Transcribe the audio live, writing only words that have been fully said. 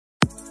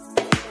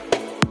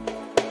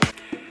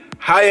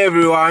Hi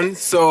everyone,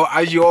 so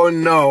as you all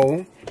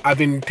know, I've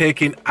been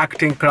taking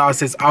acting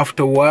classes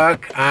after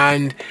work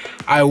and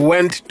I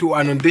went to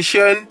an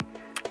audition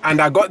and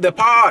I got the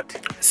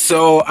part.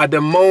 So at the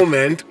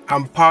moment,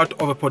 I'm part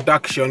of a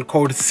production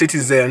called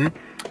Citizen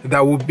that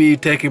will be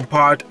taking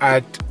part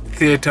at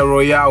Theatre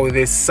Royal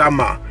this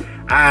summer.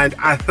 And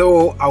I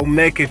thought I'll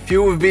make a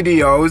few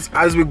videos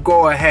as we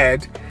go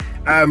ahead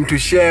to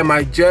share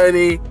my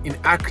journey in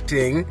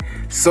acting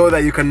so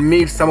that you can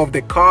meet some of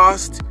the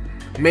cast,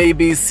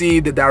 maybe see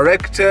the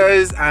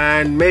directors,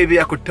 and maybe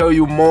I could tell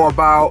you more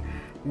about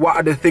what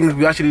are the things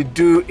we actually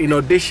do in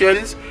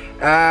auditions.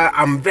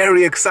 I'm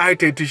very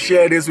excited to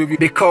share this with you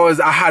because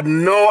I had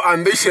no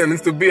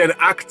ambitions to be an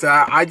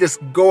actor. I just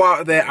go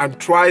out there and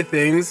try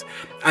things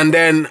and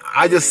then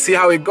I just see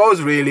how it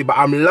goes really, but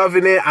I'm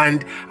loving it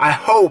and I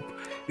hope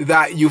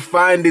that you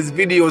find these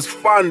videos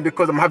fun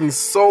because I'm having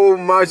so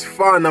much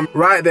fun.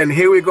 Right then,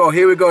 here we go.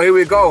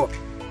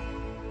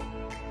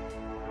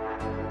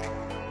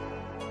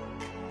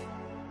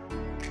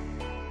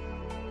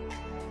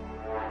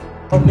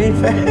 Oh, me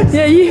first?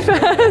 Yeah, you first.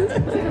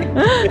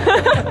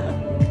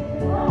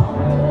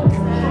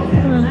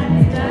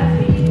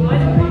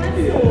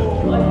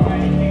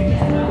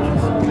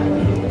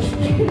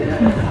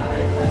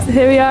 So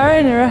here we are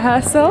in a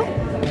rehearsal.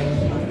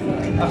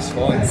 That's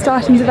fine.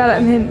 Starting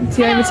development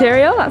to your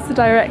material, that's the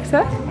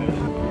director.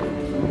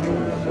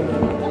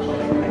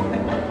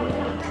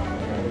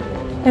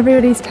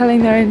 Everybody's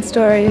telling their own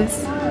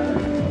stories.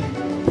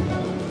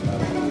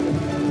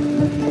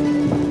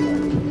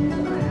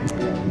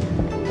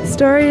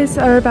 Stories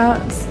are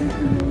about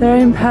their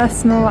own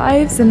personal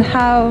lives and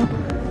how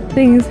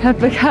things have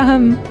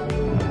become,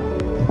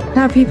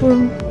 how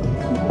people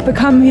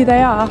become who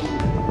they are.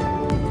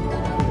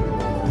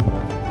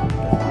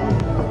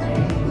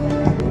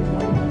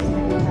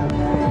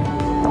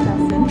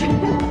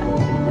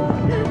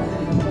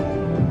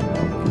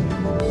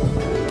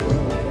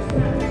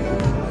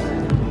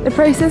 The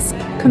process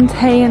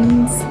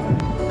contains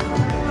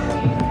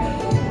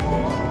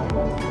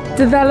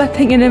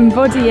developing and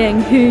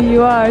embodying who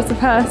you are as a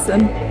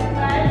person.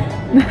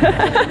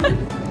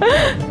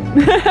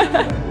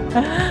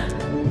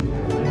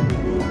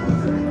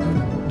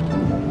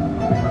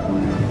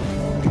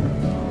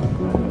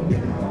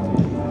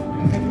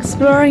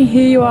 Exploring who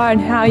you are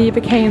and how you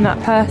became that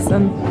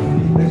person.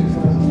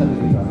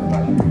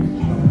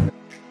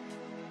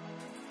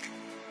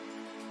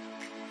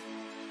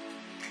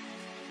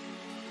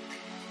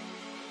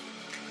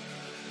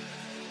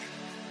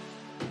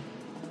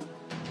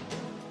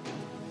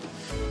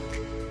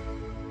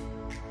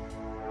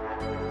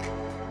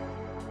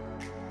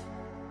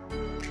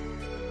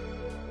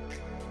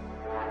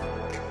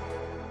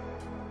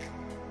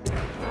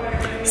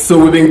 So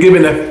we've been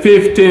given a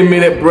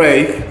 15-minute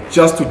break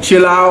just to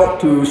chill out,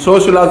 to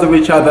socialize with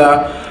each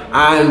other,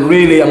 and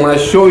really I'm going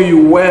to show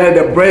you where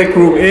the break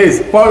room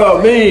is.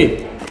 Follow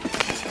me!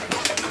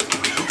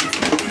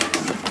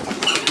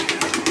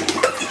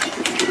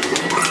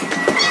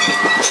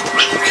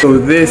 So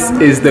this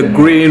is the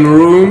green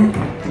room.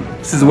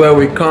 This is where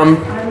we come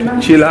to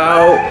chill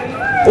out.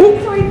 Ooh.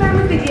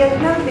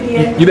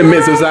 You didn't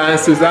miss Suzanne.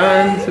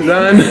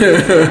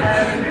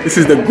 This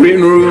is the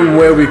green room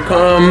where we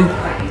come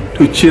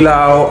to chill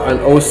out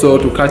and also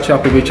to catch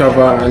up with each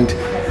other and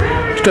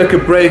to take a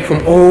break from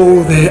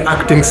all the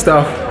acting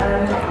stuff.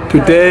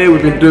 Today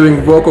we've been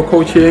doing vocal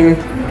coaching,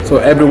 so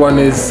everyone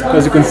is,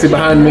 as you can see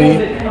behind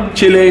me,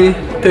 chilling,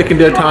 taking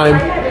their time,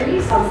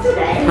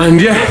 and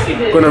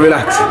yeah, gonna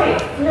relax.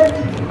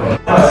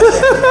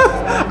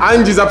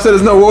 Angie's upset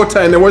there's no water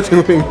in the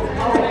watching thing.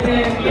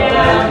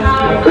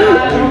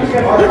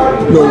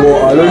 No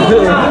water.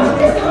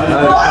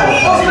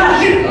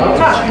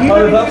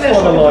 Oh, that's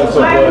one of my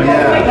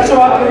problems.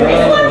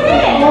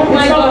 Oh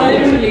my god,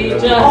 literally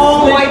just.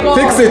 Oh my god.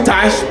 Fix it,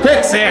 Tash,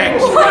 fix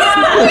it!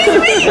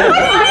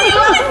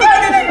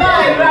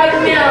 Right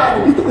now.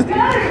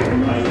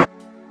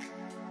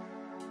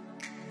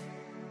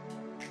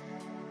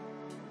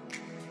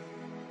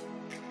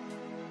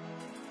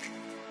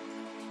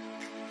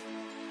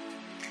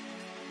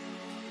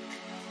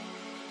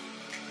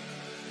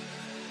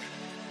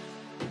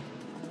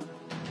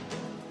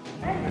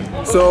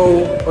 So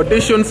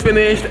auditions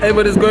finished,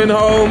 everybody's going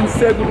home.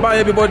 Say goodbye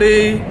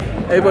everybody.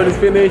 Everybody's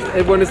finished,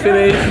 everyone is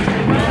finished.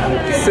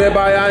 Say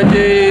bye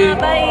Angie.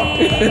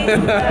 Bye.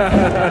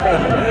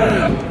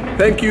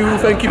 Thank you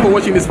for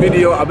watching this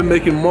video. I've been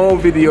making more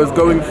videos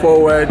going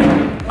forward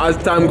as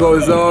time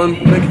goes on.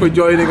 Thank you for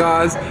joining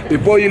us.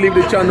 Before you leave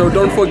the channel,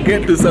 don't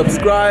forget to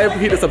subscribe,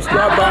 hit the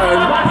subscribe button.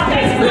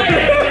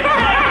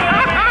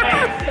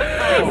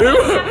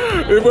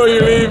 Before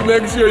you leave,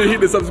 make sure you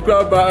hit the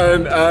subscribe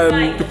button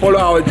to follow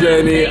our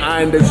journey.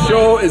 And the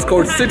show is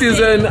called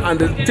Citizen and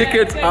the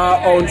tickets are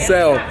on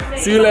sale.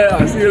 See you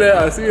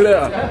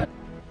later.